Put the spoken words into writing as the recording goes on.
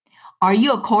Are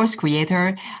you a course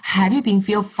creator? Have you been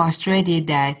feel frustrated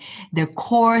that the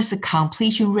course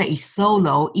completion rate is so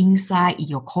low inside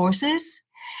your courses?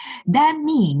 That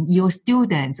means your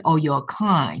students or your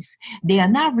clients, they are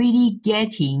not really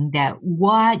getting that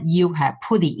what you have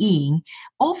put it in.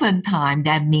 Oftentimes,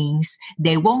 that means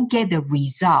they won't get the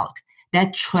result,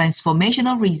 that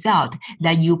transformational result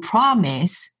that you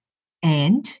promise.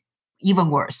 And even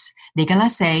worse, they're going to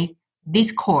say,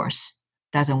 this course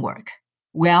doesn't work.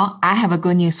 Well, I have a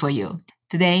good news for you.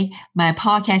 Today, my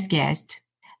podcast guest,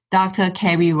 Dr.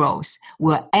 Carrie Rose,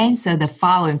 will answer the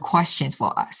following questions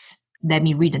for us. Let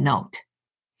me read the note.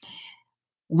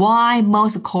 Why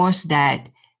most course that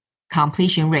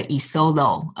completion rate is so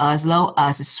low as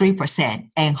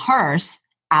 3%, and hers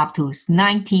up to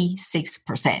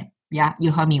 96%. Yeah,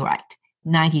 you heard me right.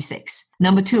 96.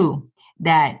 Number 2,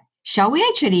 that shall we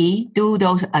actually do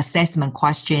those assessment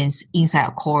questions inside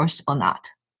a course or not?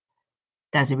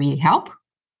 Does it really help?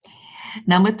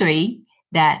 Number 3,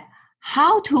 that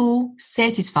how to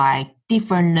satisfy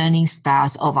different learning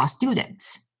styles of our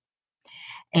students.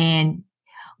 And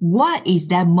what is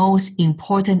the most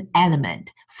important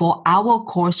element for our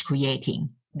course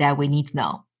creating that we need to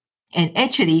know? And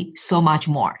actually, so much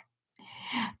more.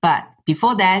 But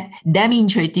before that, let me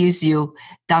introduce you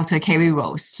Dr. Carrie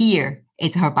Rose. Here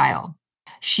is her bio.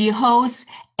 She holds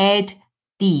Ed.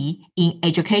 D. in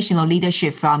Educational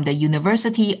Leadership from the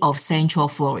University of Central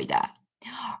Florida.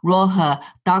 Wrote her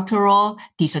doctoral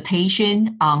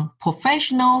dissertation on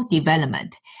professional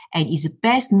development and is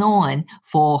best known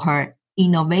for her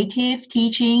innovative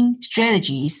teaching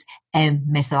strategies and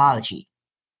methodology.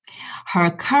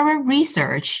 Her current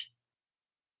research,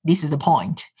 this is the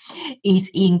point,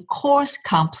 is in course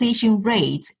completion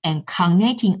rates and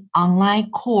connecting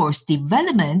online course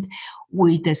development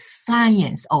with the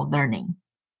science of learning.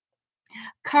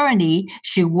 Currently,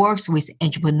 she works with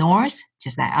entrepreneurs,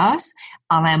 just like us,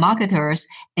 online marketers,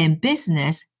 and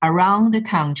business around the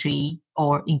country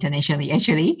or internationally,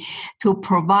 actually, to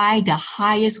provide the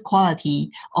highest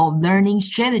quality of learning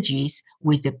strategies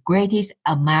with the greatest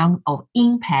amount of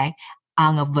impact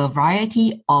on a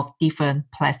variety of different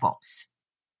platforms.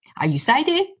 Are you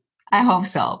excited? I hope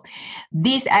so.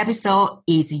 This episode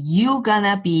is you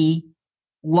gonna be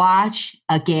watch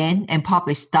again and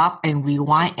probably stop and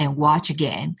rewind and watch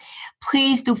again.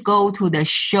 Please do go to the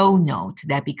show note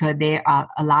that because there are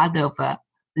a lot of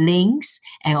links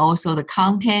and also the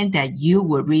content that you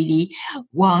would really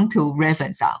want to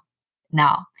reference on.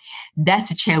 Now,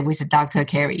 let's chat with Dr.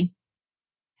 Carrie.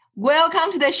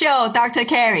 Welcome to the show, Dr.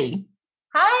 Carrie.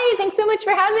 Hi, thanks so much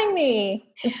for having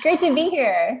me. It's great to be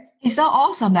here. It's so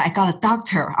awesome that I got a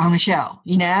doctor on the show,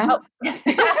 you know? Oh.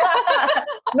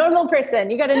 Normal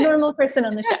person. You got a normal person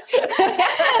on the show.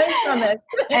 I promise.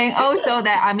 And also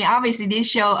that, I mean, obviously this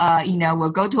show,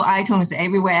 will go to iTunes,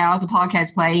 everywhere else,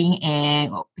 podcast playing,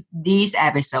 and this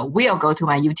episode will go to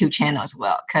my YouTube channel as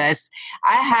well, because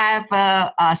I have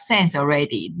a sense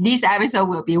already. This episode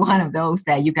will be one of those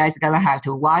that you guys are going to have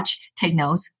to watch, take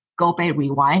notes, go back,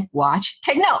 rewind, watch,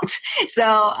 take notes.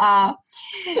 So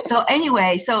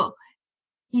anyway,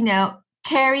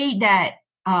 Carrie, that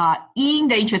in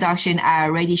the introduction, I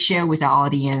already shared with our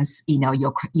audience,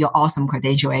 your awesome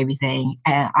credential, everything,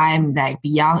 and I'm like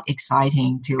beyond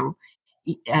exciting to.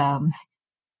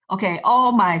 Okay,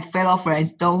 all my fellow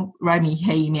friends, don't write me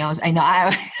hate emails. I know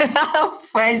I have a lot of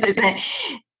friends that say,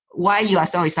 "Why you are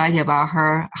so excited about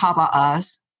her? How about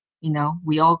us?"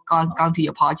 We all gone to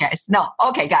your podcast. No,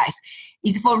 okay, guys,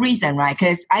 it's for a reason, right?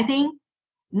 Because I think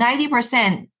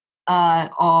 90%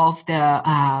 of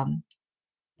the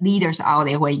leaders out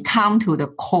there, when it comes to the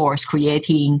course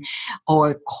creating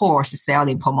or course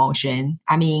selling promotion,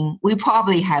 I mean, we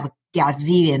probably have a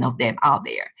gazillion of them out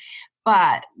there,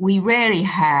 but we rarely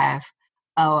have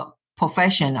a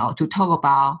professional to talk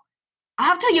about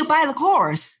after you buy the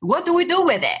course, what do we do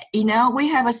with it? We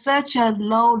have such a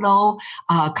low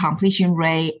completion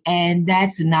rate, and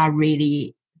that's not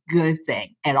really good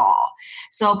thing at all.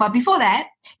 So, but before that,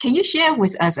 can you share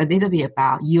with us a little bit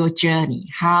about your journey?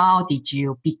 How did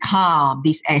you become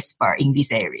this expert in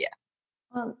this area?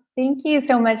 Well, thank you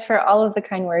so much for all of the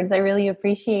kind words. I really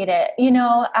appreciate it.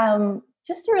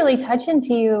 Just to really touch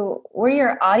into where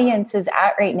your audience is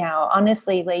at right now,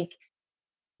 honestly,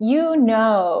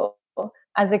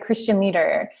 as a Christian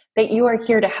leader that you are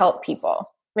here to help people,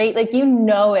 right? Like,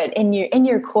 it in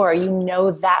your core,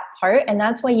 that part. And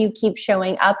that's why you keep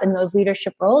showing up in those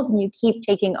leadership roles and you keep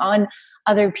taking on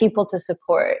other people to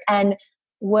support. And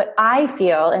what I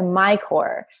feel in my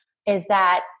core is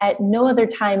that at no other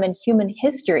time in human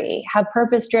history have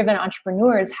purpose-driven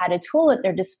entrepreneurs had a tool at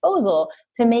their disposal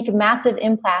to make massive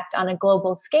impact on a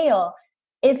global scale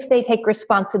if they take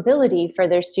responsibility for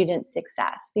their students'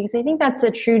 success. Because I think that's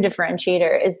the true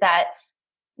differentiator, is that,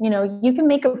 you can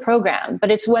make a program, but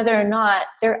it's whether or not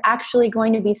they're actually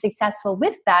going to be successful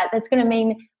with that that's going to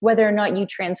mean whether or not you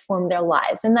transform their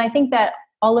lives. And I think that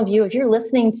all of you, if you're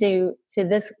listening to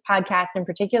this podcast in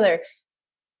particular,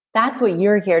 that's what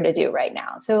you're here to do right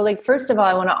now. So first of all,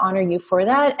 I want to honor you for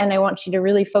that. And I want you to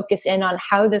really focus in on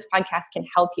how this podcast can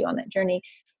help you on that journey.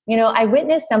 I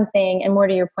witnessed something, and more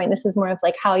to your point, this is more of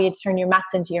how you turn your mess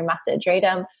into your message, right?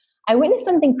 I witnessed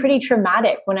something pretty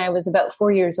traumatic when I was about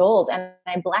 4 years old, and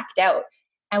I blacked out.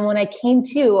 And when I came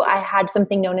to, I had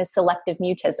something known as selective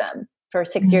mutism for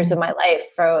 6 years of my life.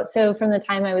 So from the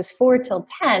time I was 4 till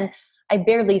 10, I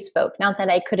barely spoke. Not that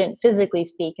I couldn't physically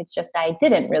speak, it's just I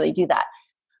didn't really do that.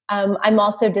 I'm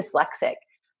also dyslexic.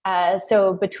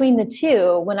 So between the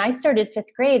two, when I started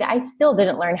 5th grade, I still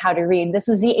didn't learn how to read. This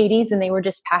was the 80s and they were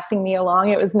just passing me along.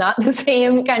 It was not the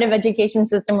same kind of education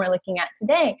system we're looking at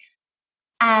today.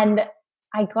 And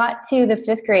I got to the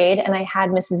 5th grade and I had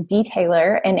Mrs. D.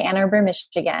 Taylor in Ann Arbor,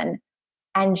 Michigan.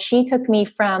 And she took me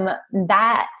from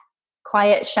that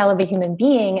quiet shell of a human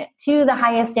being to the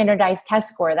highest standardized test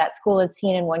score that school had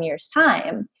seen in 1 year's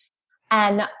time.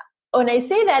 And when I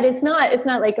say that, it's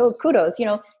not like, oh, kudos,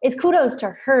 it's kudos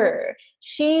to her.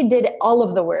 She did all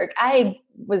of the work. I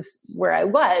was where I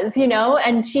was,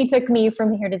 and she took me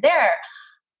from here to there,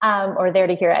 or there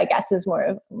to here, I guess is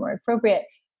more appropriate.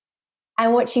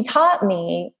 And what she taught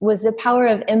me was the power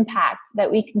of impact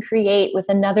that we can create with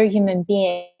another human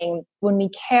being when we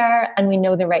care and we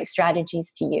know the right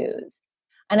strategies to use.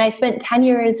 And I spent 10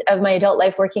 years of my adult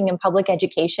life working in public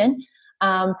education,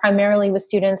 primarily with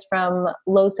students from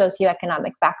low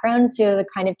socioeconomic backgrounds. So the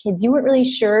kind of kids you weren't really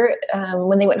sure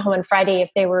when they went home on Friday if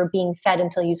they were being fed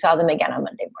until you saw them again on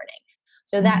Monday morning.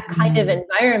 So that kind of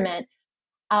environment,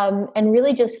 and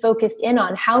really just focused in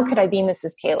on how could I be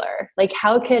Mrs. Taylor?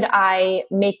 How could I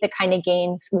make the kind of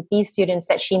gains with these students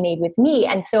that she made with me?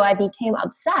 And so I became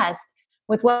obsessed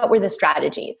with what were the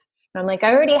strategies. And I'm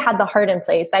I already had the heart in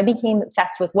place. I became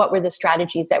obsessed with what were the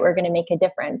strategies that were going to make a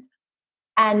difference.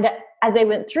 And as I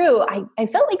went through, I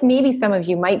felt like maybe some of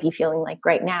you might be feeling like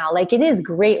right now, it is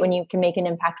great when you can make an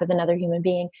impact with another human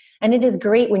being. And it is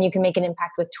great when you can make an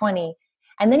impact with 20.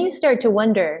 And then you start to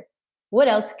wonder, what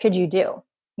else could you do?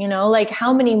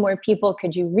 How many more people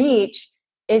could you reach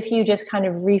if you just kind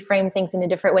of reframe things in a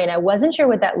different way? And I wasn't sure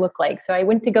what that looked like. So I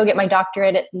went to go get my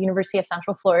doctorate at the University of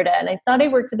Central Florida. And I thought I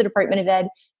worked at the Department of Ed,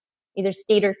 either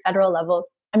state or federal level.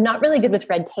 I'm not really good with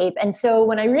red tape. And so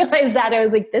when I realized that, I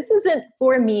was like, this isn't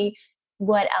for me.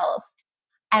 What else?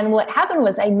 And what happened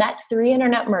was I met 3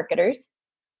 internet marketers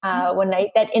one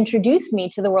night that introduced me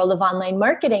to the world of online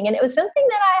marketing. And it was something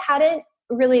that I hadn't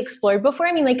really explored before.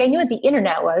 I mean, I knew what the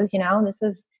internet was, this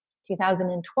is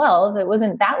 2012. It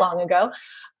wasn't that long ago.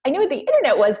 I knew what the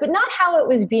internet was, but not how it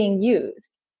was being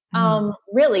used.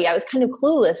 Really, I was kind of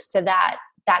clueless to that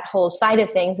whole side of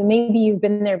things. And maybe you've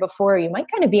been there before. You might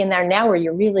kind of be in there now where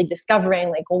you're really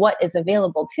discovering what is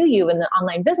available to you in the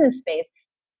online business space.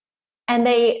 And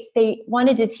they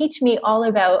wanted to teach me all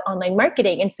about online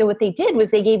marketing. And so what they did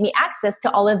was they gave me access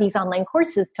to all of these online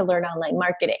courses to learn online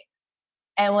marketing.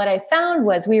 And what I found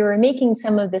was we were making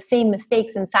some of the same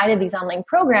mistakes inside of these online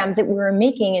programs that we were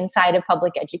making inside of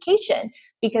public education,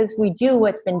 because we do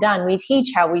what's been done. We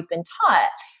teach how we've been taught.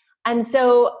 And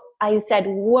so I said,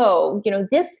 whoa,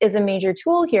 this is a major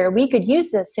tool here. We could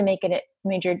use this to make a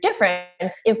major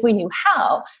difference if we knew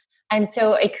how. And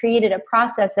so I created a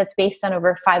process that's based on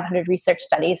over 500 research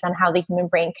studies on how the human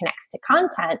brain connects to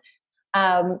content,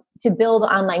 to build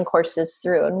online courses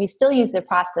through. And we still use the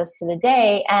process to the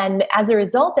day. And as a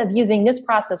result of using this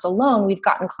process alone, we've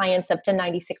gotten clients up to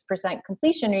 96%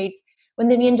 completion rates when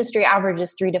the industry average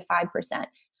is 3 to 5%.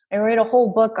 I wrote a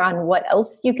whole book on what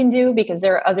else you can do, because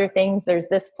there are other things. There's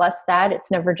this plus that. It's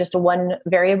never just a one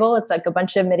variable. It's a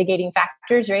bunch of mitigating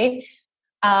factors, right?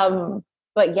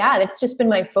 But yeah, that's just been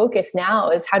my focus now,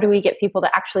 is how do we get people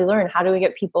to actually learn? How do we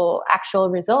get people actual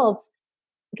results?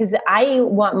 Because I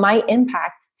want my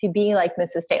impact to be like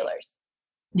Mrs. Taylor's.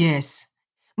 Yes.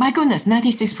 My goodness,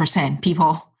 96%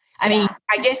 people. I mean,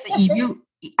 I guess if you,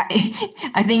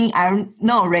 I think I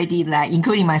know already,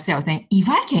 including myself, saying if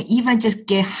I can even just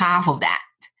get half of that,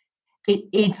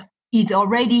 it's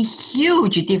already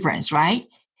huge difference, right?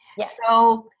 Yes.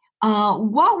 So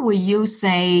what would you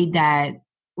say that,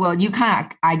 well, you kind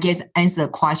of, I guess, answer the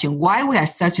question, why we are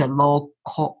such a low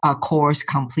course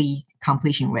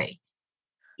completion rate?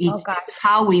 It's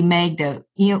how we make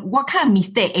what kind of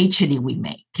mistake actually we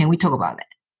make. Can we talk about that?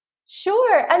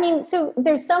 Sure. I mean, so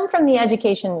there's some from the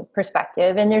education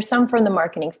perspective and there's some from the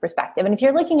marketing's perspective. And if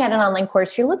you're looking at an online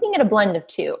course, you're looking at a blend of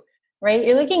two. right?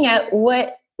 You're looking at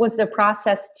what was the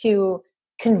process to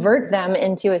convert them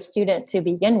into a student to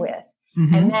begin with.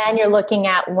 Mm-hmm. And then you're looking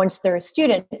at, once they're a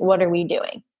student, what are we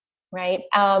doing, right?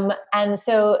 And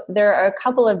so there are a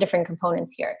couple of different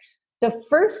components here. The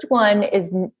first one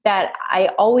is that I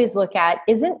always look at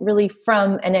isn't really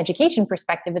from an education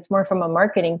perspective. It's more from a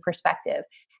marketing perspective.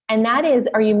 And that is,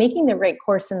 are you making the right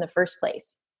course in the first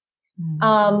place?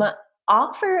 Mm-hmm.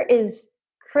 Offer is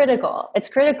critical. It's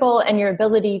critical in your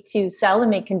ability to sell and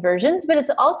make conversions, but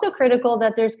it's also critical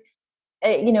that there's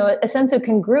a sense of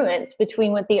congruence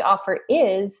between what the offer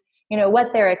is,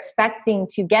 what they're expecting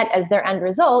to get as their end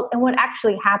result, and what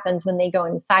actually happens when they go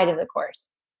inside of the course.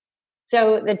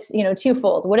 So that's,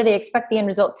 twofold. What do they expect the end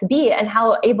result to be, and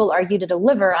how able are you to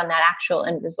deliver on that actual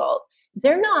end result?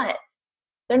 They're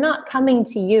not coming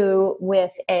to you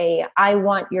with I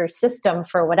want your system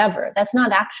for whatever. That's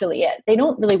not actually it. They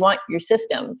don't really want your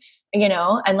system,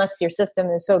 unless your system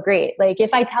is so great. Like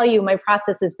if I tell you my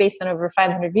process is based on over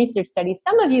 500 research studies,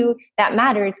 some of you that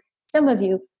matters, some of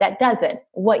you that doesn't.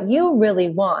 What you really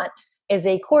want is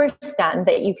a course done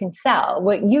that you can sell.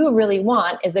 What you really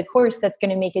want is a course that's going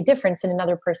to make a difference in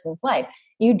another person's life.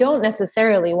 You don't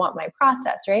necessarily want my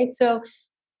process, right? So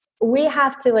we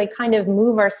have to kind of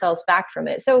move ourselves back from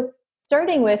it. So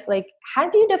starting with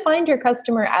have you defined your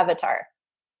customer avatar?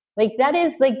 That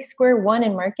is square one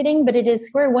in marketing, but it is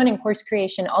square one in course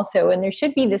creation also. And there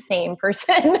should be the same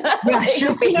person. Yeah,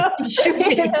 should be. Should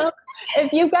be.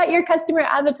 If you've got your customer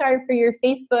avatar for your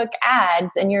Facebook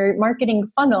ads and your marketing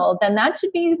funnel, then that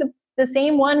should be the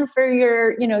same one for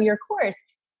your course.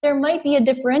 There might be a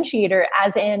differentiator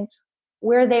as in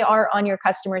where they are on your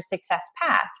customer success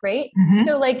path, right? Mm-hmm.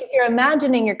 So if you're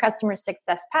imagining your customer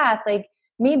success path,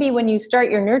 maybe when you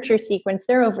start your nurture sequence,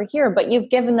 they're over here, but you've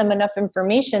given them enough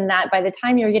information that by the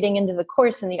time you're getting into the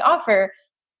course and the offer,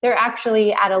 they're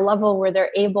actually at a level where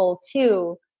they're able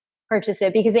to purchase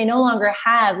it because they no longer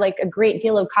have a great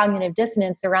deal of cognitive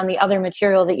dissonance around the other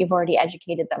material that you've already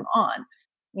educated them on,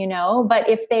 But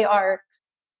if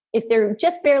they're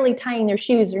just barely tying their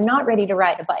shoes, they're not ready to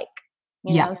ride a bike.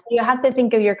 So you have to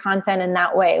think of your content in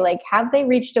that way. Have they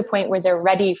reached a point where they're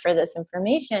ready for this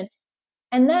information?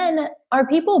 And then are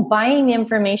people buying the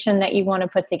information that you want to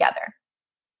put together?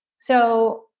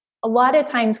 So a lot of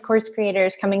times course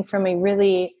creators coming from a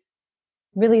really,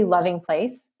 really loving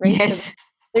place, right? Yes.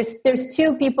 So there's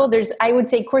two people. I would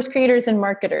say course creators and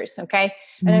marketers. Okay.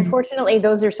 Mm-hmm. And unfortunately,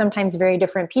 those are sometimes very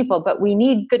different people, but we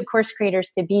need good course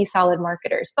creators to be solid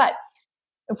marketers. But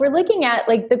if we're looking at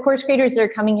the course creators that are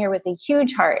coming here with a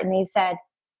huge heart and they've said,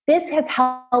 this has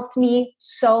helped me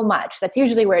so much. That's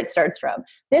usually where it starts from.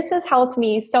 This has helped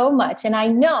me so much. And I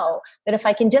know that if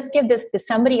I can just give this to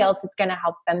somebody else, it's going to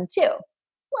help them too.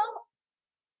 Well,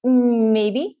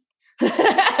 maybe.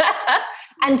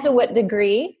 And to what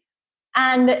degree?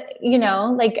 And,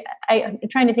 I'm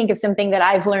trying to think of something that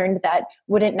I've learned that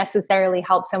wouldn't necessarily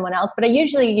help someone else. But I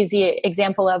usually use the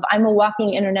example of I'm a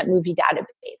walking internet movie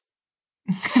database.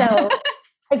 So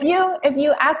if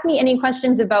you ask me any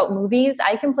questions about movies,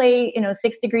 I can play,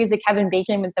 6 Degrees of Kevin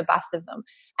Bacon with the best of them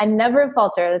and never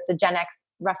falter. That's a Gen X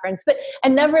reference,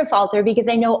 and never falter because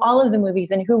I know all of the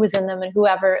movies and who was in them and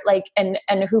whoever and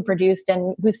who produced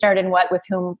and who starred in what with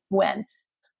whom when.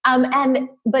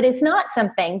 But it's not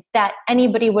something that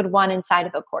anybody would want inside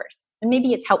of a course. And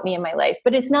maybe it's helped me in my life,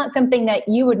 but it's not something that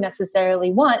you would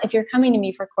necessarily want if you're coming to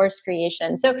me for course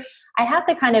creation. So I have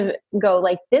to kind of go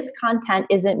this content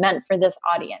isn't meant for this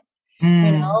audience,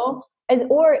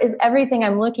 or is everything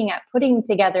I'm looking at putting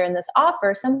together in this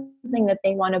offer something that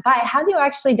they want to buy? Have you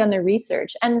actually done the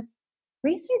research? And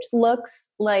research looks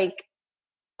like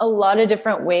a lot of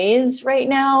different ways right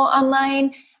now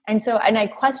online. And I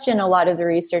question a lot of the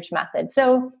research methods.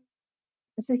 So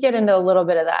let's just get into a little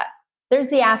bit of that. There's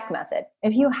the ask method.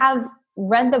 If you have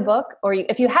read the book, or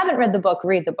if you haven't read the book,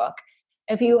 read the book.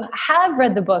 If you have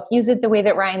read the book, use it the way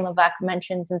that Ryan Levesque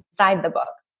mentions inside the book.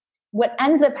 What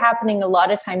ends up happening a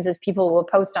lot of times is people will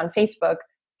post on Facebook,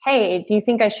 hey, do you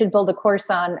think I should build a course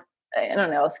on,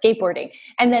 skateboarding?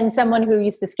 And then someone who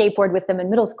used to skateboard with them in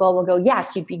middle school will go,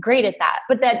 yes, you'd be great at that.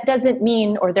 But that doesn't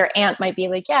mean, or their aunt might be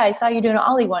like, yeah, I saw you doing an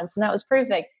ollie once and that was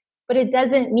perfect. But it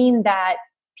doesn't mean that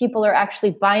people are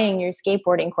actually buying your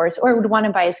skateboarding course or would want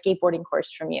to buy a skateboarding course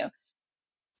from you.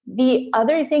 The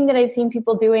other thing that I've seen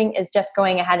people doing is just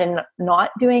going ahead and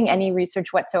not doing any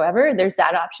research whatsoever. There's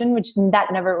that option, which that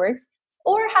never works.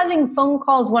 Or having phone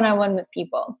calls one-on-one with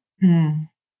people. Phone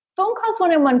calls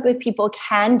one-on-one with people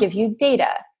can give you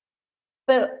data.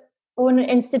 But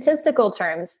in statistical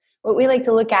terms, what we like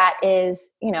to look at is,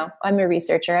 I'm a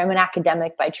researcher, I'm an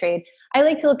academic by trade. I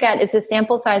like to look at is the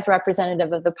sample size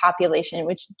representative of the population,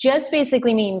 which just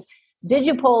basically means did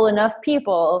you poll enough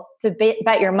people to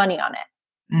bet your money on it?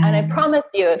 And I promise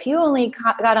you, if you only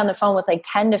got on the phone with like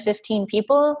 10 to 15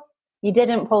 people, you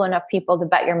didn't pull enough people to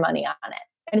bet your money on it.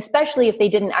 And especially if they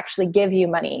didn't actually give you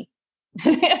money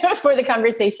for the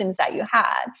conversations that you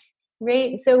had,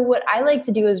 right? So what I like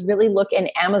to do is really look in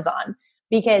Amazon,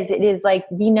 because it is like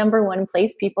the number one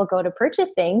place people go to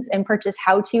purchase things and purchase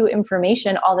how-to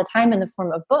information all the time in the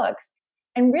form of books,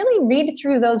 and really read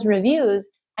through those reviews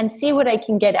and see what I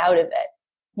can get out of it.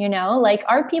 You know, like,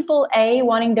 are people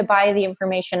wanting to buy the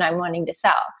information I'm wanting to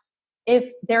sell?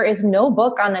 If there is no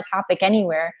book on the topic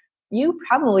anywhere, you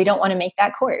probably don't want to make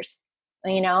that course.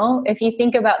 You know, if you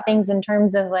think about things in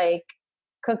terms of like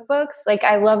cookbooks, like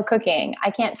I love cooking.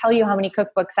 I can't tell you how many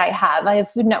cookbooks I have. I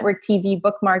have Food Network TV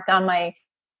bookmarked on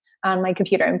my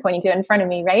computer. I'm pointing to in front of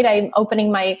me, right? I'm opening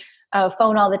my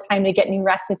phone all the time to get new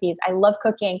recipes. I love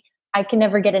cooking. I can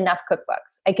never get enough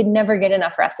cookbooks. I could never get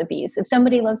enough recipes. If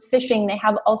somebody loves fishing, they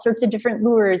have all sorts of different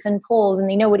lures and poles, and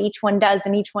they know what each one does.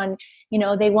 And each one, you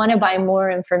know, they want to buy more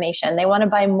information. They want to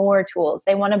buy more tools.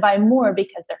 They want to buy more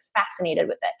because they're fascinated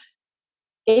with it.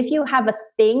 If you have a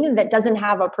thing that doesn't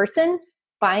have a person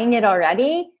buying it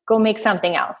already, go make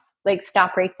something else. Like,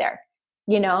 stop right there.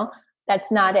 You know,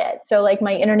 that's not it. So like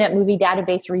my Internet Movie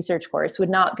Database research course would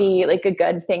not be like a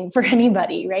good thing for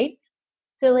anybody, right?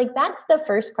 So like that's the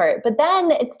first part. But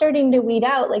then it's starting to weed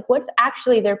out like what's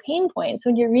actually their pain points.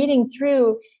 When you're reading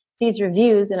through these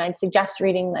reviews, and I'd suggest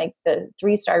reading like the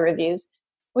 3-star reviews.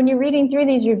 When you're reading through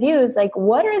these reviews, like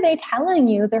what are they telling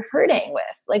you they're hurting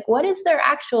with? Like what is their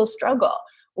actual struggle?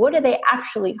 What do they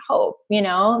actually hope, you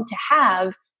know, to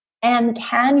have? And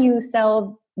can you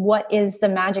sell what is the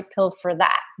magic pill for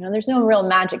that? You know, there's no real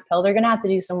magic pill. They're going to have to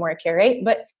do some work here, right?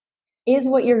 But is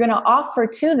what you're going to offer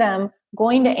to them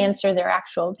going to answer their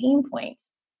actual pain points?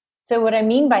 So what I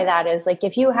mean by that is like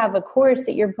if you have a course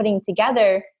that you're putting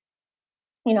together,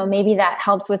 you know, maybe that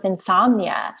helps with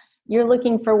insomnia. You're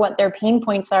looking for what their pain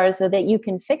points are so that you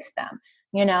can fix them,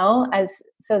 you know,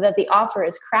 so that the offer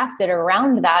is crafted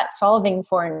around that, solving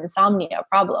for an insomnia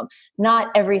problem,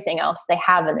 not everything else they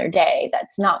have in their day.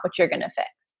 That's not what you're going to fix.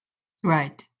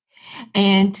 Right.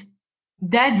 And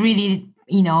that really,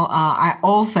 you know, I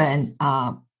often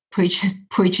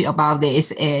preach about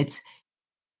this. It's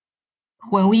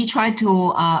when we try to,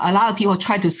 a lot of people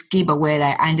try to skip away,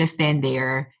 like understand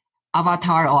their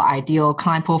avatar or ideal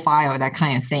client profile, that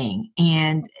kind of thing.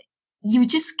 And you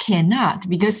just cannot,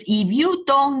 because if you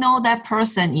don't know that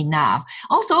person enough,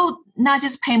 also not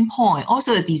just pain point,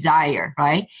 also the desire,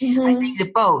 right? Mm-hmm. I think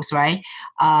it's both, right?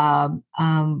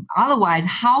 Otherwise,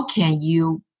 how can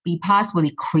you be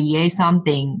possibly create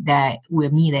something that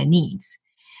will meet their needs?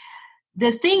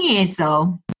 The thing is,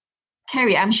 though,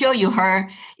 Carrie, I'm sure you heard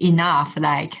enough.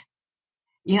 Like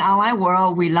in online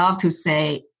world, we love to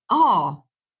say, "Oh,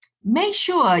 make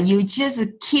sure you just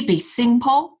keep it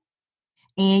simple."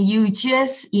 And you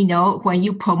just, you know, when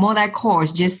you promote that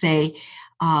course, just say,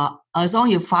 as long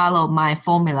as you follow my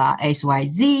formula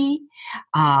XYZ,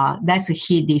 let's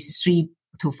hit these 3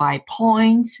 to 5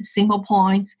 points, simple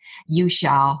points, you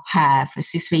shall have a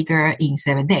 6-figure in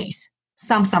 7 days.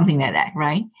 Something like that,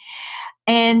 right?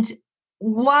 And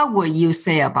what would you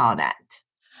say about that?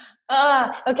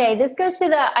 Okay, this goes to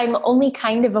the I'm only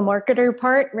kind of a marketer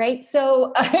part, right?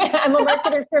 So I'm a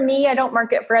marketer for me. I don't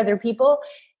market for other people.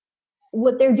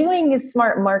 What they're doing is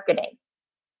smart marketing.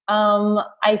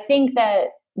 I think that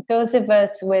those of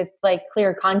us with like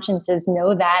clear consciences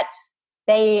know that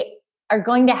they are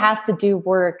going to have to do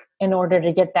work in order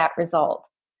to get that result,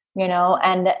 you know,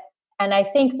 and I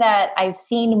think that I've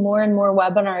seen more and more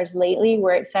webinars lately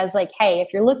where it says like, hey,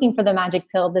 if you're looking for the magic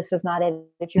pill, this is not it.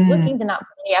 If you're looking to not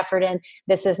put any effort in,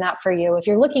 this is not for you. If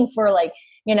you're looking for like,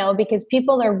 you know, because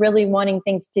people are really wanting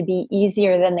things to be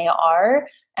easier than they are.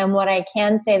 And what I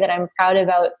can say that I'm proud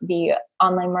about the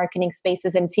online marketing space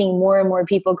is I'm seeing more and more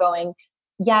people going,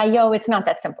 yeah, it's not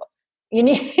that simple.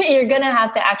 You're going to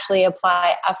have to actually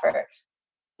apply effort.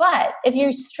 But if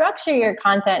you structure your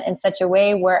content in such a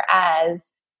way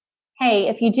whereas, hey,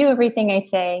 if you do everything I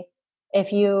say,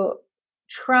 if you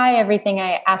try everything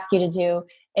I ask you to do,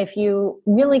 if you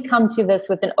really come to this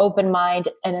with an open mind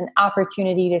and an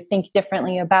opportunity to think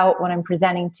differently about what I'm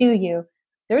presenting to you,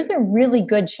 there's a really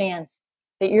good chance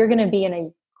that you're going to be in a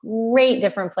great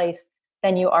different place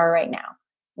than you are right now.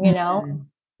 You know,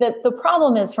 the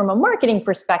problem is from a marketing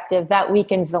perspective, that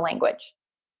weakens the language.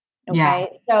 Okay. Yeah.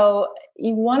 So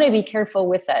you want to be careful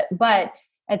with it, but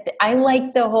I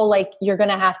like the whole, like, you're going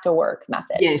to have to work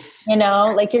method. Yes. You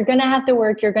know, like you're going to have to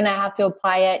work, you're going to have to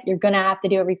apply it. You're going to have to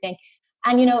do everything.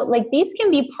 And, you know, like these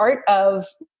can be part of,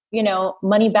 you know,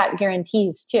 money back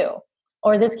guarantees too,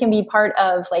 or this can be part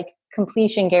of like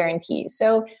completion guarantees.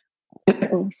 So,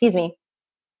 excuse me.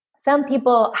 Some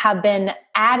people have been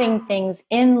adding things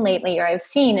in lately, or I've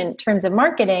seen in terms of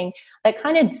marketing, that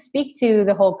kind of speak to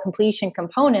the whole completion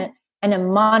component in a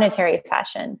monetary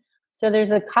fashion. So there's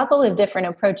a couple of different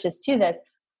approaches to this.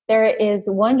 There is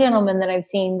one gentleman that I've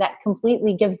seen that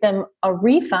completely gives them a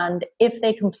refund if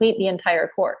they complete the entire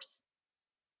course.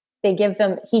 He gives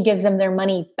them their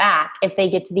money back if they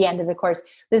get to the end of the course.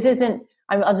 This isn't,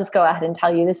 I'll just go ahead and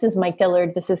tell you, this is Mike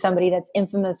Dillard. This is somebody that's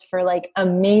infamous for like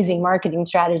amazing marketing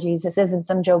strategies. This isn't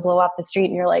some Joe Blow off the street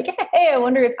and you're like, hey, I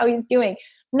wonder how he's doing.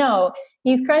 No,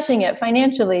 he's crushing it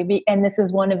financially. And this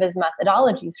is one of his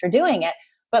methodologies for doing it.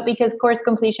 But because course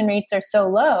completion rates are so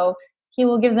low, he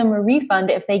will give them a refund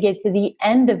if they get to the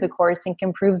end of the course and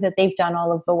can prove that they've done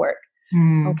all of the work.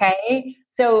 Okay.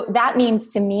 So that means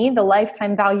to me, the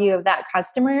lifetime value of that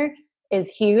customer is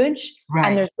huge. Right.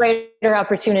 And there's greater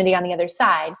opportunity on the other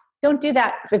side. Don't do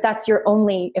that if that's your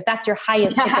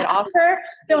highest ticket offer.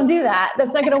 Don't do that.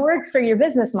 That's not going to work for your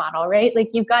business model, right? Like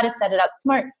you've got to set it up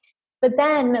smart. But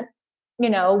then,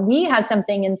 we have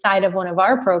something inside of one of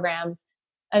our programs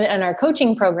and our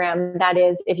coaching program that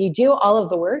is, if you do all of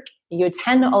the work, you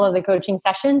attend all of the coaching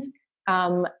sessions,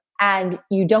 and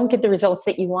you don't get the results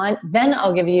that you want, then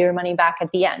I'll give you your money back at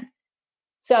the end.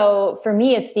 So for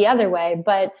me, it's the other way,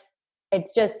 but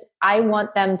it's just, I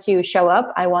want them to show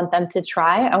up. I want them to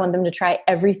try. I want them to try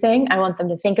everything. I want them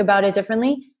to think about it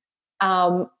differently.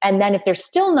 And then if they're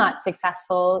still not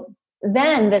successful,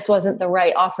 then this wasn't the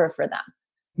right offer for them,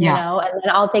 and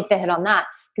then I'll take the hit on that.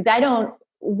 Because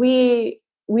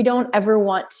we don't ever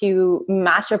want to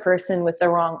match a person with the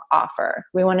wrong offer.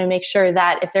 We want to make sure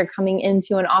that if they're coming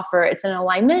into an offer, it's an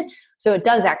alignment. So it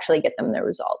does actually get them the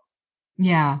results.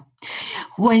 Yeah.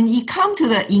 When you come to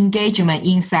the engagement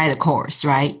inside the course,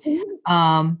 right?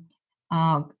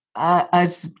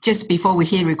 As just before we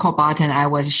hit record button, I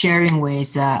was sharing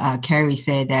with Carrie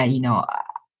said that,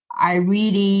 I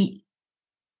really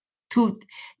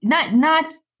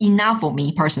not enough for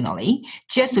me personally,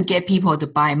 just to get people to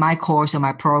buy my course or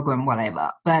my program,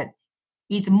 whatever. But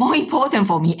it's more important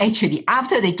for me actually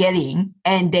after they get in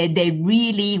and they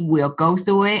really will go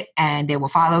through it and they will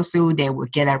follow through, they will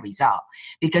get a result.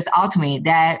 Because ultimately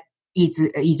that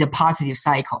is a positive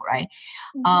cycle, right?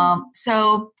 Mm-hmm.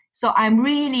 So I'm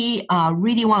really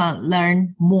want to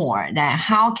learn more that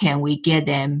how can we get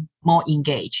them more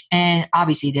engaged. And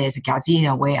obviously there's a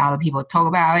gazillion way other people talk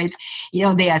about it.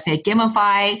 They say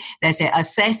gamify, they say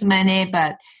assessment it,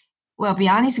 but well, be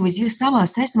honest with you, some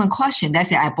assessment question, let's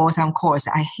say I bought some course,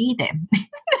 I hate them.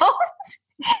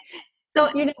 So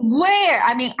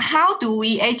how do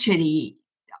we actually,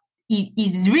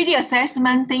 is really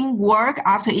assessment thing work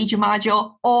after each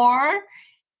module, or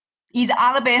is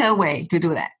other better way to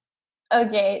do that?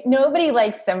 Okay, nobody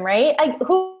likes them, right?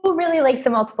 Who really likes a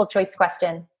multiple choice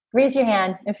question? Raise your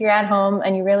hand if you're at home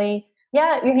and you really,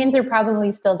 your hands are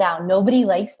probably still down. Nobody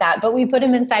likes that, but we put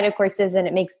them inside of courses and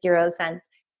it makes zero sense.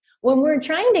 When we're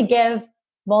trying to give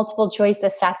multiple choice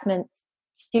assessments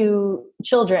to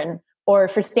children or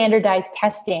for standardized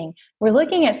testing, we're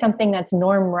looking at something that's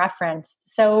norm referenced.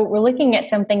 So we're looking at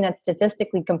something that's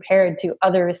statistically compared to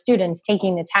other students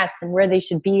taking the test and where they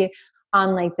should be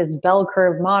on like this bell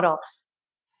curve model.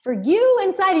 For you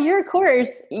inside of your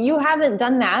course, you haven't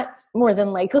done that more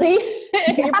than likely.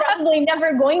 You're probably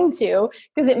never going to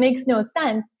because it makes no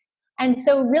sense. And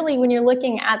so really when you're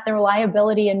looking at the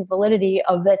reliability and validity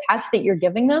of the test that you're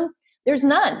giving them, there's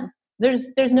none.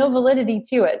 There's no validity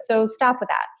to it. So stop with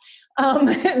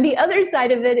that. The other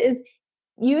side of it is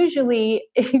usually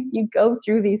if you go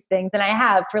through these things, and I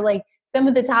have for like some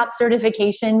of the top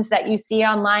certifications that you see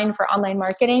online for online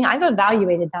marketing, I've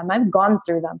evaluated them. I've gone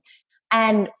through them.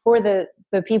 And for the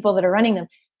people that are running them.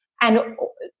 And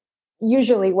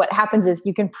usually what happens is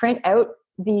you can print out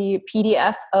the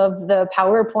PDF of the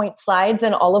PowerPoint slides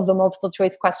and all of the multiple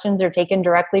choice questions are taken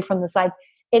directly from the slides.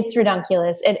 It's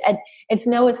redunculous. It's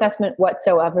no assessment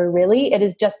whatsoever, really. It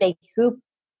is just a hoop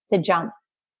to jump.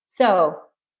 So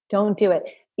don't do it.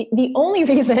 The only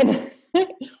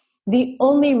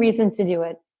reason to do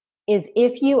it is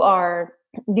if you are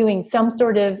doing some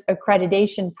sort of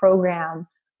accreditation program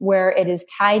where it is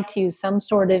tied to some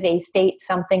sort of a state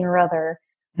something or other,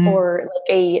 or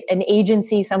like an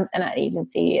agency,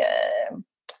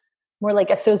 more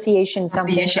like association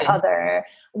something or other,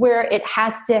 where it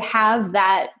has to have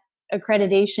that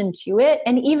accreditation to it.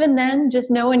 And even then, just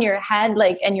know in your head,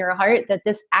 like in your heart, that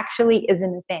this actually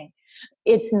isn't a thing.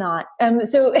 It's not.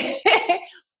 So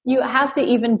you have to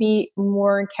even be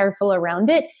more careful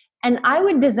around it. And I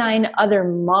would design other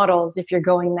models if you're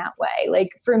going that way. Like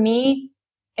for me,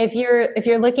 if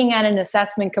you're looking at an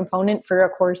assessment component for a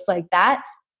course like that,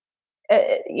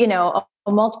 a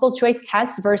multiple choice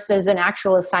test versus an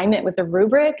actual assignment with a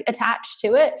rubric attached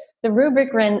to it, the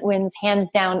rubric wins hands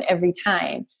down every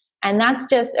time. And that's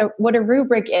just what a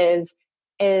rubric is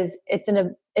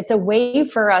it's a way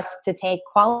for us to take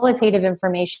qualitative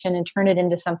information and turn it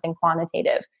into something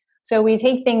quantitative. So we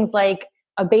take things like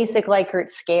a basic Likert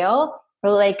scale,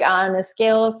 or like on a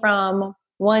scale from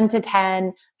 1 to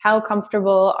 10, how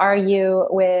comfortable are you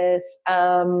with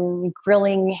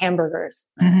grilling hamburgers?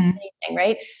 Anything,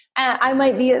 right? I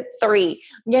might be a 3,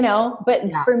 but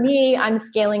for me, I'm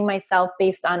scaling myself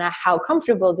based on how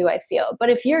comfortable do I feel.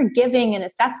 But if you're giving an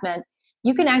assessment,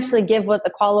 you can actually give what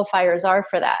the qualifiers are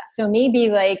for that. So maybe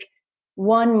like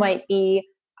 1 might be,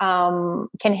 can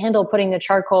handle putting the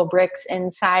charcoal bricks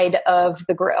inside of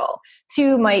the grill.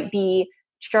 2 might be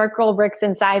charcoal bricks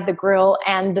inside the grill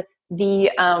and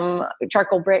the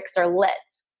charcoal bricks are lit.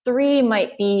 3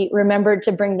 might be remembered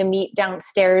to bring the meat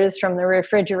downstairs from the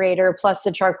refrigerator, plus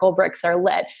the charcoal bricks are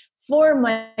lit. 4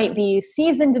 might be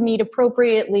seasoned meat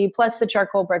appropriately, plus the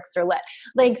charcoal bricks are lit.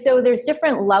 So there's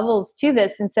different levels to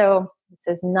this. And so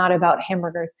this is not about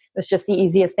hamburgers. It's just the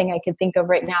easiest thing I could think of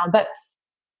right now. But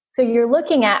so you're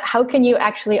looking at how can you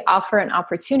actually offer an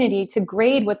opportunity to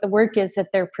grade what the work is that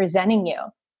they're presenting you.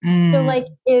 So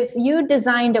if you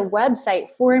designed a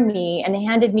website for me and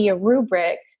handed me a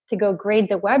rubric to go grade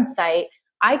the website,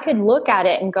 I could look at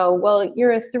it and go, well,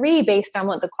 you're a 3 based on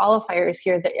what the qualifiers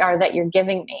here that you're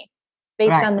giving me,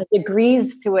 based on the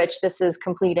degrees to which this is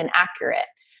complete and accurate,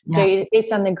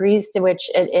 based on the degrees to which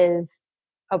it is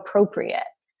appropriate,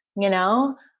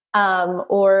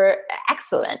 or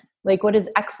excellent. Like, what does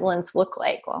excellence look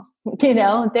like? Well,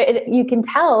 you can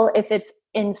tell if it's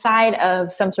inside of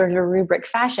some sort of a rubric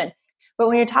fashion. But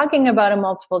when you're talking about a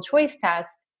multiple choice test,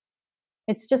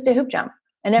 it's just a hoop jump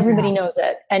and everybody knows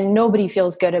it and nobody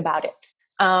feels good about it.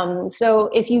 So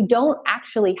if you don't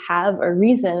actually have a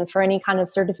reason for any kind of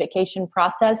certification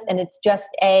process and it's just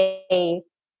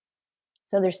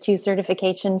so there's 2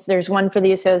 certifications. There's one for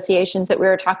the associations that we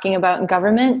were talking about in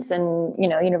governments and,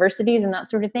 universities and that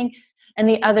sort of thing. And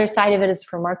the other side of it is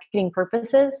for marketing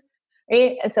purposes,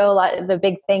 right? So the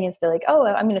big thing is to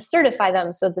I'm going to certify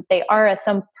them so that they are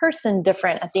some person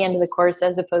different at the end of the course,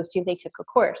 as opposed to they took a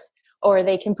course, or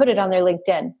they can put it on their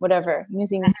LinkedIn, whatever.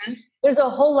 There's a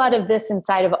whole lot of this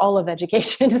inside of all of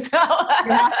education. So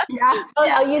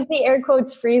I'll use the air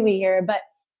quotes freely here, but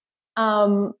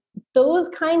those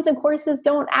kinds of courses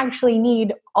don't actually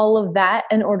need all of that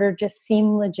in order to just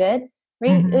seem legit.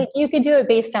 Right? You could do it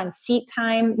based on seat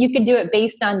time. You could do it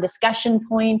based on discussion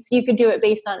points. You could do it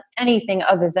based on anything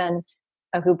other than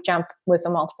a hoop jump with a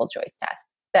multiple choice test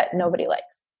that nobody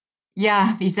likes.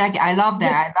 Yeah, exactly. I love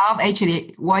that. I love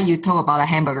actually what you talk about the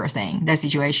hamburger thing, the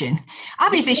situation.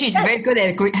 Obviously, she's very good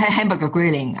at hamburger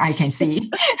grilling, I can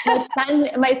see.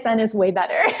 My son is way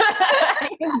better.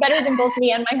 He's better than both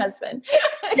me and my husband.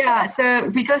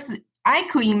 So because I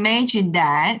could imagine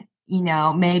that,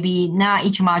 maybe not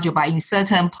each module, but in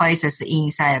certain places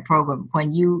inside the program,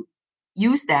 when you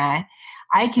use that,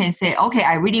 I can say, okay,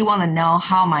 I really want to know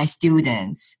how my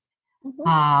students,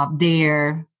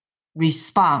 their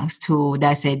response to,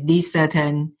 let's say, this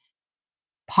certain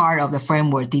part of the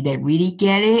framework, did they really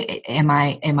get it? Am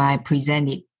I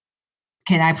presenting?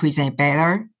 Can I present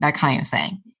better? That kind of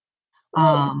thing.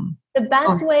 The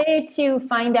best way to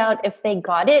find out if they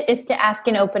got it is to ask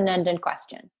an open-ended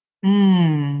question.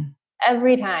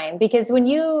 Every time, because when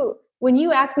you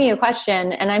ask me a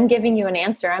question and I'm giving you an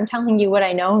answer, I'm telling you what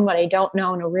I know and what I don't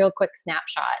know in a real quick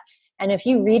snapshot. And if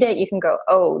you read it, you can go,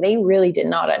 oh, they really did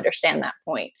not understand that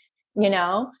point,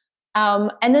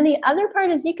 and then the other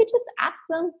part is you could just ask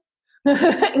them,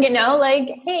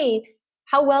 hey,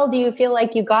 how well do you feel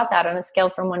like you got that on a scale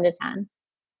from 1 to 10?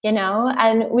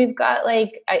 And we've got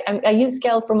I use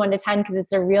scale from 1 to 10 because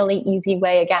it's a really easy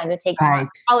way, again, to take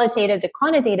qualitative to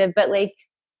quantitative, but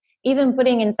even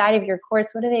putting inside of your course,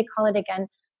 what do they call it again?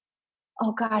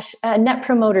 Oh gosh, a net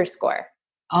promoter score.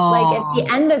 At the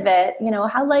end of it,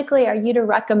 how likely are you to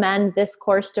recommend this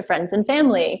course to friends and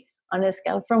family on a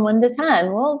scale from 1 to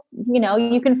 10? Well,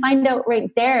 you can find out right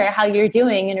there how you're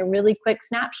doing in a really quick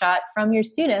snapshot from your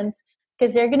students,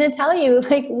 because they're going to tell you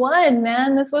 1,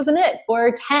 man, this wasn't it.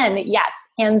 Or 10, yes,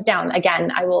 hands down.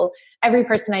 Again, every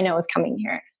person I know is coming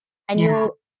here. And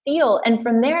you'll feel, and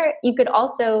from there, you could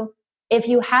also, if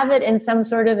you have it in some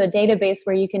sort of a database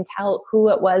where you can tell who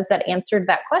it was that answered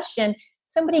that question,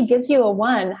 somebody gives you a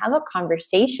 1, have a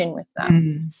conversation with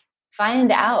them.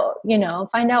 Find out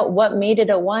what made it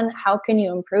a 1. How can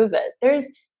you improve it?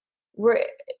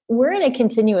 we're in a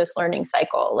continuous learning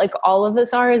cycle. Like all of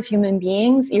us are as human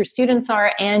beings, your students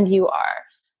are, and you are.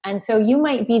 And so you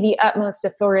might be the utmost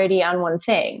authority on one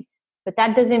thing, but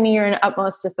that doesn't mean you're an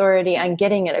utmost authority on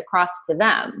getting it across to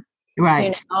them.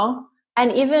 Right. You know?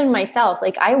 And even myself,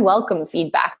 like I welcome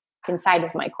feedback inside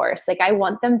of my course. Like I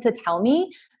want them to tell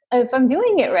me if I'm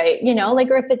doing it right, you know, like,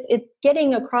 or if it's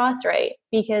getting across right,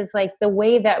 because like the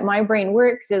way that my brain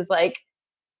works is like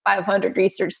 500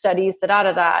 research studies,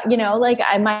 you know, like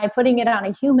am I putting it on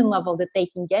a human level that they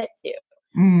can get to,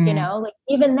 you know, like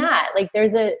even that, like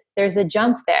there's a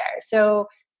jump there. So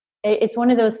it's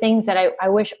one of those things that I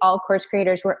wish all course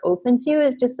creators were open to,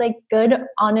 is just like good,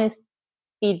 honest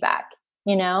feedback,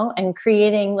 you know, and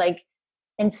creating like,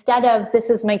 instead of this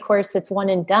is my course, it's one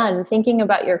and done, thinking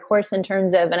about your course in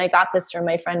terms of, and I got this from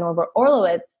my friend Norbert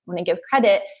Orlowitz, when I give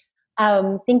credit,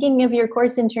 thinking of your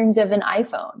course in terms of an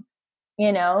iPhone.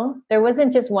 You know, there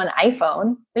wasn't just one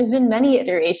iPhone. There's been many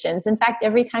iterations. In fact,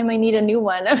 every time I need a new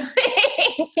one,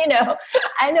 you know,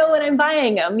 I know when I'm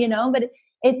buying them, you know, but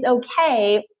it's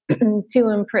okay to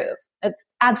improve. That's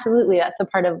a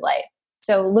part of life.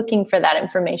 So looking for that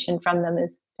information from them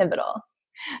is pivotal.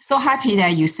 So happy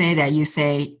that you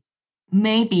say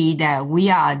maybe that we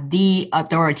are the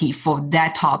authority for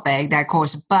that topic, that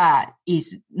course, but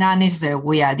it's not necessarily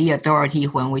we are the authority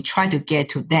when we try to get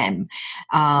to them.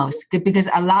 Because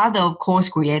a lot of course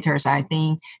creators, I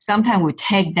think, sometimes we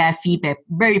take that feedback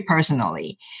very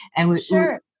personally. And we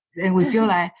feel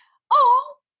like,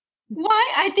 oh,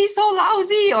 why I did so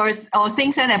lousy or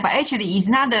things like that. But actually, it's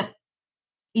not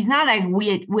like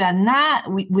we are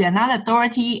not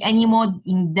authority anymore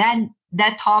in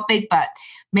that topic, but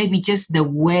maybe just the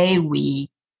way we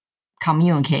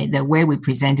communicate, the way we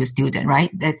present to students, right?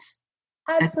 That's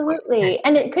absolutely.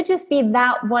 And it could just be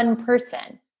that one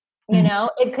person, you know,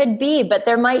 it could be, but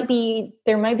there might be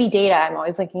data. I'm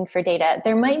always looking for data.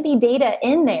 There might be data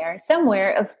in there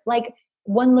somewhere of like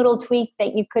one little tweak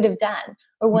that you could have done,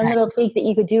 or one little tweak that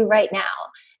you could do right now.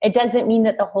 It doesn't mean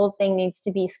that the whole thing needs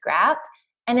to be scrapped.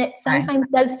 And it sometimes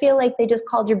does feel like they just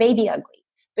called your baby ugly,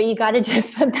 but you got to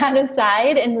just put that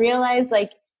aside and realize,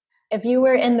 like, if you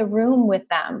were in the room with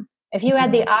them, if you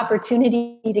had the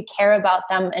opportunity to care about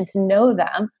them and to know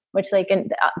them, which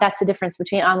that's the difference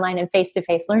between online and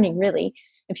face-to-face learning, really.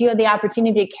 If you had the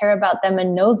opportunity to care about them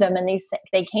and know them, and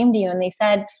they came to you and they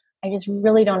said, I just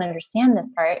really don't understand this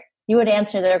part, you would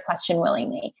answer their question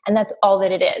willingly. And that's all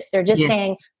that it is. They're just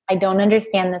saying, I don't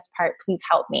understand this part. Please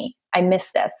help me. I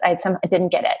missed this. I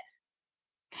didn't get it.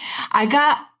 I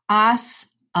got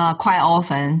asked quite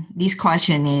often, this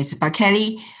question is, but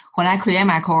Kelly, when I create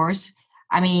my course,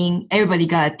 I mean, everybody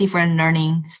got a different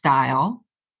learning style.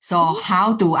 So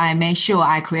how do I make sure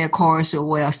I create a course that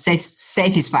will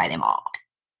satisfy them all?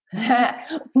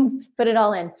 Put it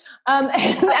all in.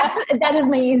 That is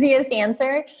my easiest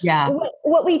answer. Yeah.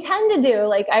 What we tend to do,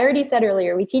 like I already said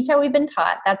earlier, we teach how we've been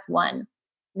taught. That's one.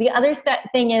 The other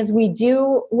thing is we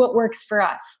do what works for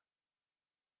us.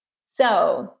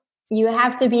 So you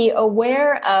have to be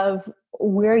aware of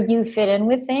where you fit in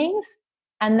with things,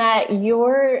 and that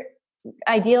your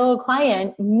ideal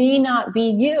client may not be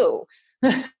you.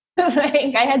 Like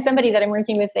I had somebody that I'm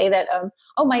working with say that,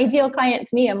 oh, my ideal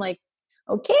client's me. I'm like,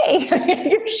 okay, if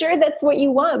you're sure that's what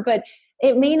you want, but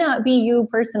it may not be you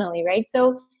personally, right?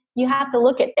 So you have to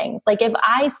look at things. Like if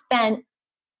I spent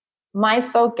my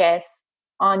focus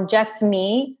on just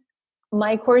me,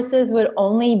 my courses would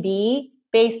only be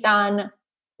based on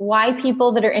why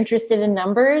people that are interested in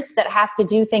numbers that have to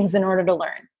do things in order to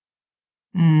learn.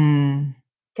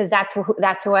 Because that's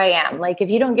who I am. Like if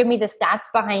you don't give me the stats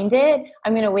behind it,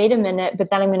 I'm going to wait a minute,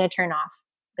 but then I'm going to turn off.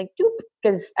 Like,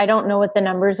 because I don't know what the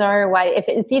numbers are. Why? If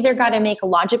it's either got to make a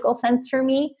logical sense for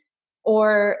me,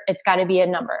 or it's got to be a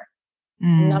number.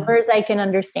 Numbers I can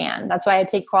understand. That's why I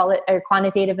take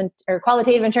quantitative and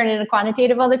turn it into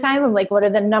quantitative all the time. I'm like, what are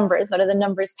the numbers? What do the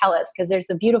numbers tell us? Because there's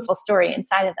a beautiful story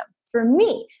inside of them. For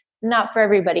me, not for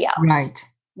everybody else. Right.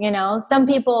 You know, some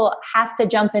people have to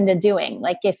jump into doing.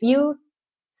 Like if you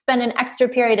spend an extra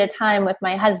period of time with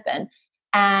my husband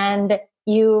and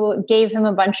you gave him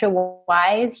a bunch of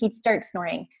whys, he'd start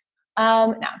snoring.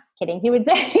 No, just kidding. He would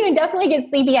definitely get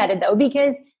sleepy-headed though,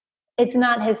 because it's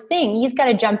not his thing. He's got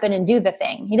to jump in and do the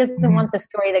thing. He doesn't want the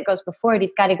story that goes before it.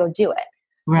 He's got to go do it.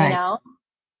 Right. You know,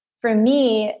 for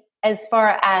me, as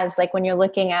far as like when you're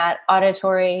looking at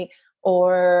auditory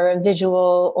or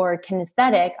visual or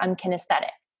kinesthetic, I'm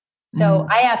kinesthetic. So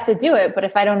I have to do it. But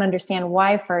if I don't understand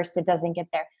why first, it doesn't get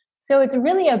there. So it's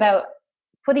really about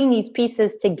putting these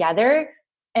pieces together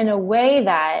in a way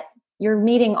that you're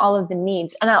meeting all of the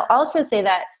needs. And I'll also say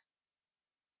that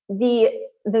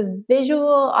the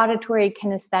visual, auditory,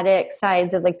 kinesthetic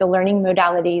sides of like the learning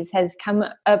modalities has come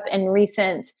up in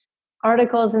recent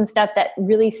articles and stuff that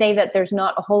really say that there's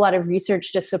not a whole lot of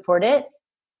research to support it.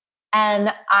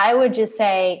 And I would just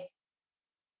say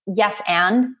yes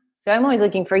and. So I'm always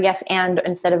looking for yes and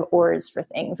instead of ors for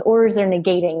things. Ors are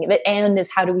negating, but and is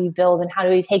how do we build and how do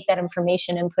we take that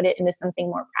information and put it into something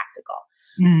more practical.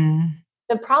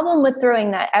 The problem with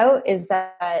throwing that out is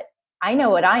that I know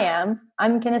what I am.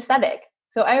 I'm kinesthetic.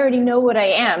 So I already know what I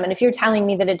am. And if you're telling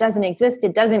me that it doesn't exist,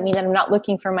 it doesn't mean that I'm not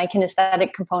looking for my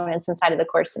kinesthetic components inside of the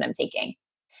course that I'm taking.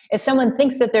 If someone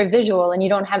thinks that they're visual and you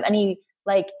don't have any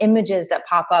like images that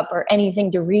pop up or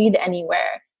anything to read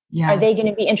anywhere, are they going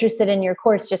to be interested in your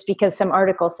course just because some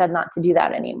article said not to do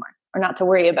that anymore or not to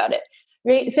worry about it?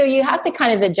 Right. So you have to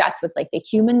kind of adjust with like the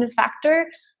human factor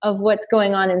of what's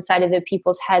going on inside of the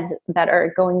people's heads that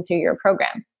are going through your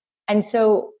program. And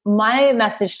so my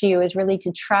message to you is really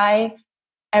to try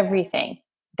everything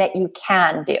that you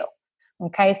can do.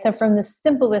 Okay. So from the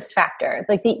simplest factor,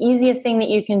 like the easiest thing that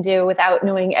you can do without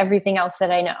knowing everything else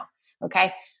that I know.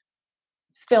 Okay.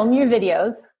 Film your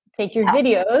videos, take your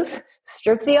videos,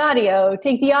 strip the audio,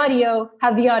 take the audio,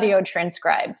 have the audio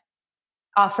transcribed.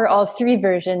 Offer all 3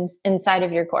 versions inside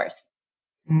of your course.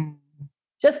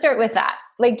 Just start with that.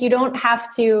 Like you don't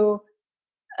have to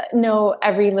know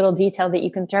every little detail that you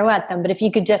can throw at them, but if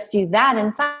you could just do that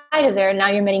inside of there, now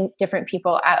you're meeting different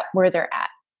people at where they're at.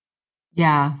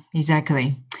 Yeah,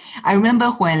 exactly. I remember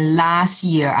when last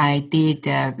year I did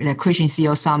the Christian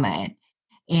CEO Summit,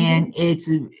 and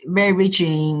it's very rich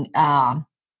in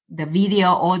the video,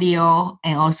 audio,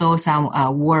 and also some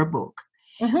workbook.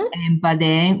 But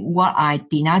then what I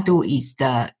did not do is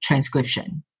the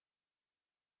transcription.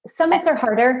 Summits are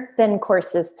harder than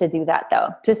courses to do that, though,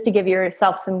 just to give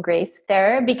yourself some grace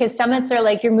there, because summits are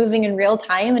like you're moving in real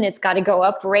time and it's got to go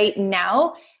up right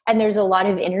now. And there's a lot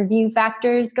of interview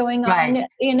factors going on,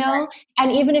 you know,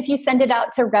 and even if you send it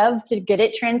out to Rev to get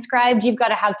it transcribed, you've got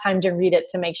to have time to read it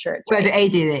to make sure it's right. To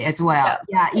edit it as well.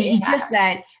 So, it's just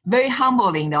that very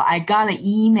humbling, though. I got an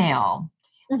email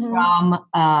from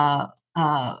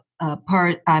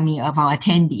from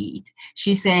attendee.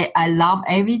 She said, I love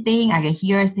everything. I can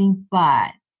hear everything,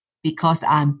 but because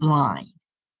I'm blind.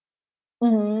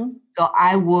 So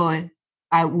I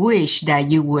wish that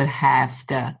you would have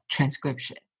the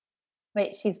transcription.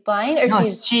 Wait, she's blind? Or no,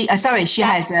 she has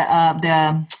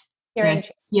the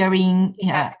hearing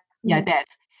deaf.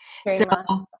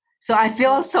 So I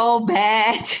feel so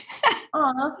bad.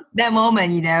 That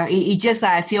moment, you know, it just,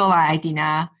 I feel like I did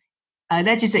not,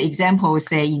 that's just an example,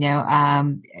 say, you know,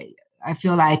 I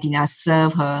feel like I did not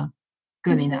serve her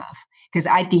good enough because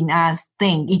I did not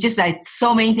think, it's just like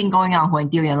so many things going on when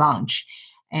during lunch.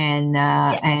 And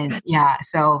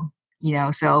so, you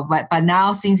know, so, but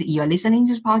now since you're listening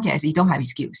to this podcast, you don't have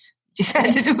excuse. Just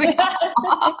have to do it.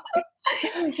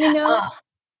 You know,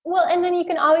 well, and then you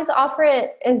can always offer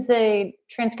it as a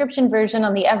transcription version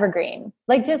on the Evergreen.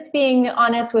 Like just being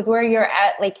honest with where you're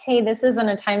at, like, hey, this isn't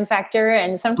a time factor.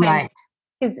 And sometimes,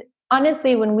 because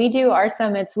honestly, when we do our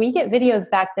summits, we get videos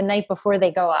back the night before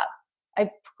they go up.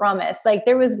 I promise. Like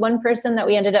there was one person that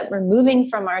we ended up removing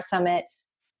from our summit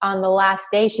on the last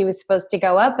day she was supposed to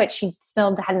go up, but she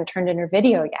still hadn't turned in her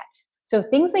video yet. So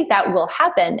things like that will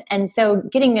happen. And so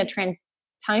getting a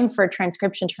time for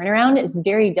transcription turnaround is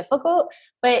very difficult.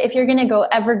 But if you're going to go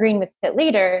evergreen with it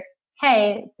later,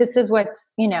 hey, this is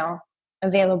what's, you know,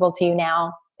 available to you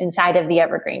now inside of the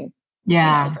evergreen.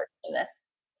 Yeah.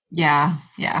 Yeah.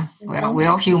 Yeah. Well, we're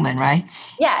all human, right?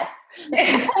 Yes.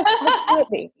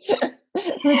 Absolutely.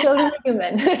 We're totally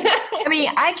human. I mean,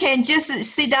 I can just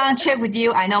sit down and chat with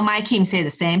you. I know Mike Kim said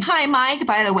the same. Hi, Mike.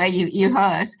 By the way, you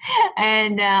heard us.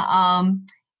 And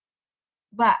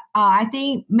but I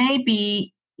think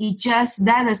maybe it just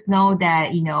let us know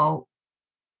that, you know,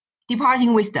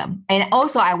 departing wisdom. And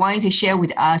also I want you to share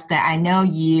with us that I know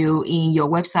you in your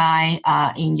website,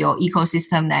 in your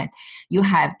ecosystem, that you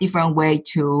have different way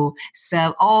to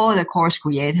serve all the course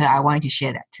creator. I want you to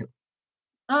share that too.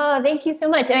 Oh, thank you so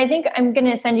much. And I think I'm going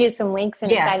to send you some links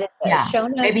inside of the show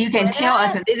notes. Maybe you can tell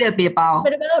us a little bit about.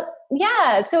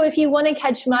 So if you want to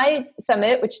catch my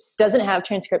summit, which doesn't have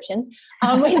transcriptions,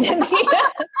 we did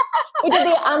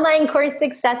the Online Course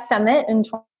Success Summit in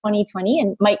 2020,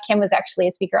 and Mike Kim was actually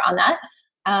a speaker on that.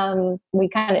 We've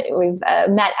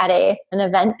met at an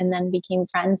event and then became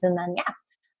friends, and then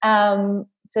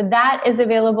so that is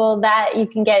available. That you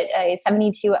can get a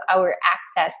 72-hour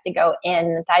access to go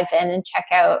in, dive in, and check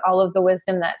out all of the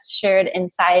wisdom that's shared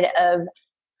inside of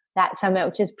that summit,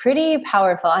 which is pretty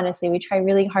powerful. Honestly, we try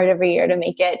really hard every year to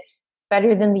make it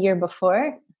better than the year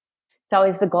before. it's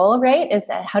always the goal, right? Is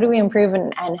how do we improve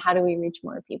and how do we reach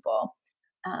more people,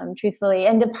 truthfully.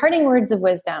 And departing words of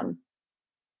wisdom.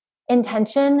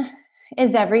 Intention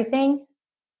is everything.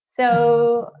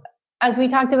 So as we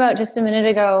talked about just a minute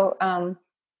ago,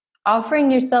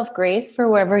 offering yourself grace for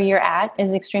wherever you're at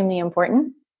is extremely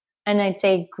important. And I'd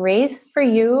say grace for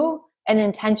you and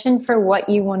intention for what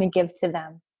you want to give to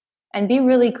them. And be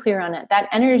really clear on it. That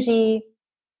energy,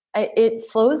 it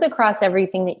flows across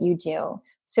everything that you do.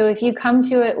 So if you come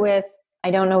to it with,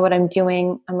 I don't know what I'm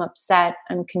doing, I'm upset,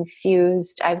 I'm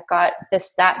confused, I've got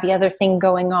this, that, the other thing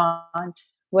going on,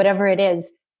 whatever it is,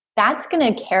 that's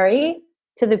going to carry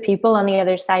to the people on the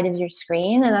other side of your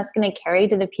screen, and that's going to carry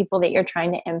to the people that you're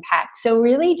trying to impact. So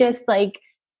really just like,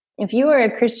 if you are a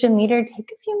Christian leader,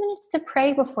 take a few minutes to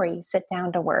pray before you sit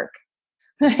down to work.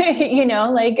 You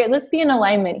know, like, let's be in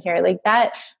alignment here. Like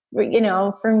that, you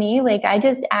know, for me, like I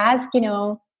just ask, you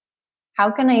know,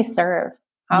 how can I serve?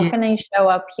 How can I show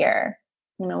up here?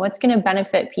 You know, what's going to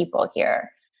benefit people here?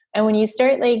 And when you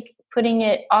start like putting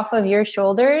it off of your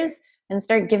shoulders and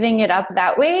start giving it up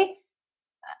that way,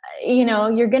 you know,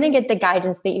 you're going to get the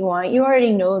guidance that you want. You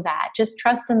already know that. Just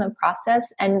trust in the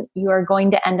process, and you are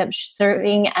going to end up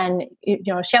serving and, you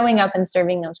know, showing up and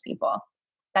serving those people.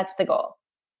 That's the goal.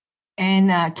 And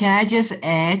can I just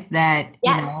add that,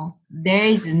 yes. you know, there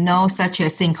is no such a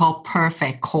thing called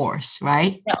perfect course,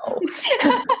 right? No.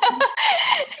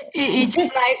 It's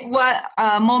just like what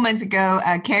moments ago,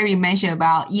 Carrie mentioned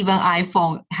about even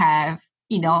iPhone have,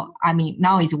 you know, I mean,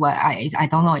 now is what I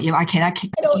don't know if I cannot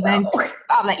even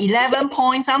like 11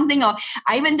 point something, or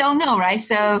I even don't know, right?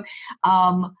 So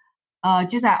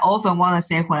just I often want to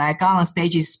say when I go on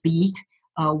stage to speak,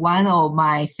 one of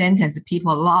my sentences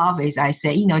people love is I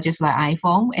say, you know, just like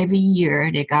iPhone, every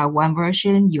year they got one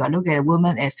version. You are looking at a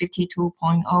woman at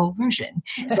 52.0 version.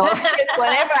 So it's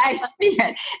whenever I speak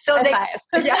it. So high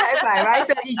five, right?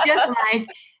 So it's just like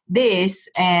this.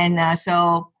 And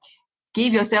so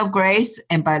give yourself grace,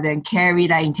 and but then carry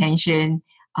that intention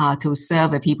to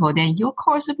serve the people. Then your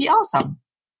course will be awesome.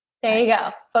 There you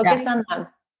go. Focus on them.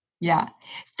 Yeah.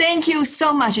 Thank you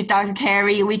so much, Dr.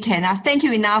 Carrie. We cannot thank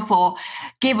you enough for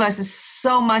giving us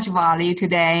so much value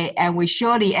today. And we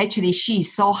surely, actually,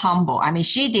 she's so humble. I mean,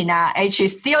 she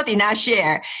still did not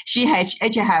share. She has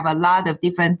actually have a lot of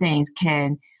different things,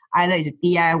 can either it's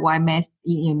DIY,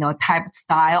 you know, type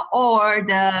style, or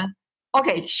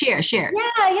share.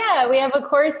 Yeah. We have a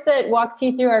course that walks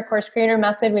you through our course creator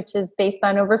method, which is based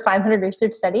on over 500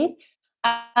 research studies.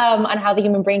 On how the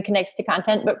human brain connects to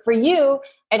content. But for you,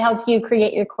 it helps you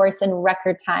create your course in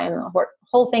record time. The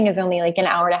whole thing is only like an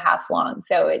hour and a half long.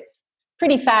 So it's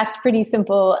pretty fast, pretty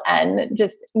simple, and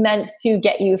just meant to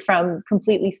get you from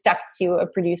completely stuck to a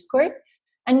produced course.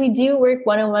 And we do work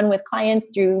one-on-one with clients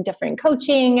through different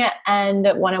coaching and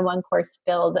one-on-one course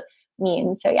build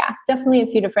means. So yeah, definitely a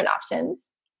few different options.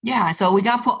 Yeah, so we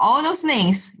gotta put all those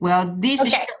links. Well, this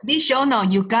show note,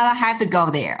 you gotta have to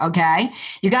go there, okay?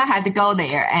 You gotta have to go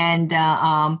there, and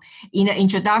in the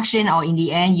introduction or in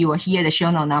the end, you will hear the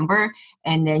show note number,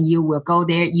 and then you will go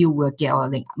there. You will get a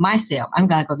link. Myself, I'm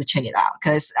gonna go to check it out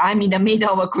because I'm in the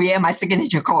middle of creating my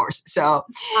signature course. So,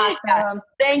 awesome.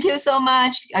 Thank you so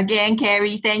much again,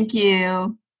 Carrie. Thank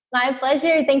you. My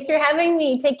pleasure. Thanks for having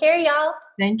me. Take care, y'all.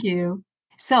 Thank you.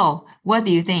 So, what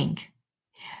do you think?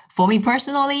 For me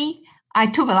personally, I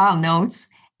took a lot of notes,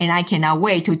 and I cannot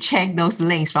wait to check those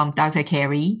links from Dr.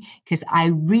 Carrie because I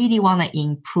really want to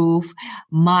improve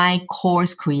my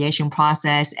course creation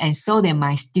process, and so that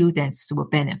my students will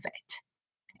benefit.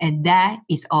 And that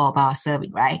is all about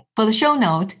serving, right? For the show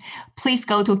note, please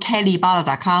go to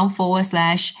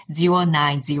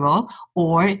kellybottle.com/090,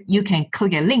 or you can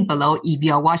click a link below if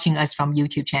you are watching us from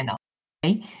YouTube channel.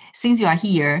 Okay? Since you are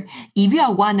here, if you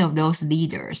are one of those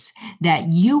leaders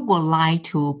that you would like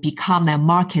to become the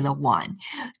market one,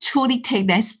 truly take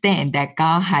that stand that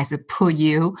God has put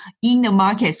you in the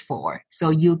markets for, so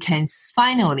you can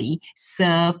finally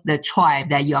serve the tribe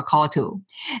that you are called to,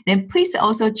 then please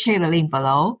also check the link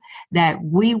below that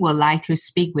we would like to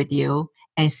speak with you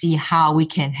and see how we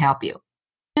can help you.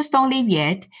 Just don't leave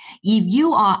yet. If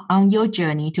you are on your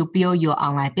journey to build your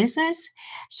online business,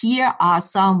 here are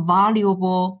some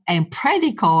valuable and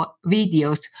practical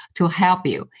videos to help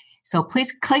you. So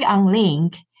please click on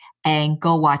link and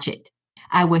go watch it.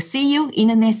 I will see you in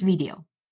the next video.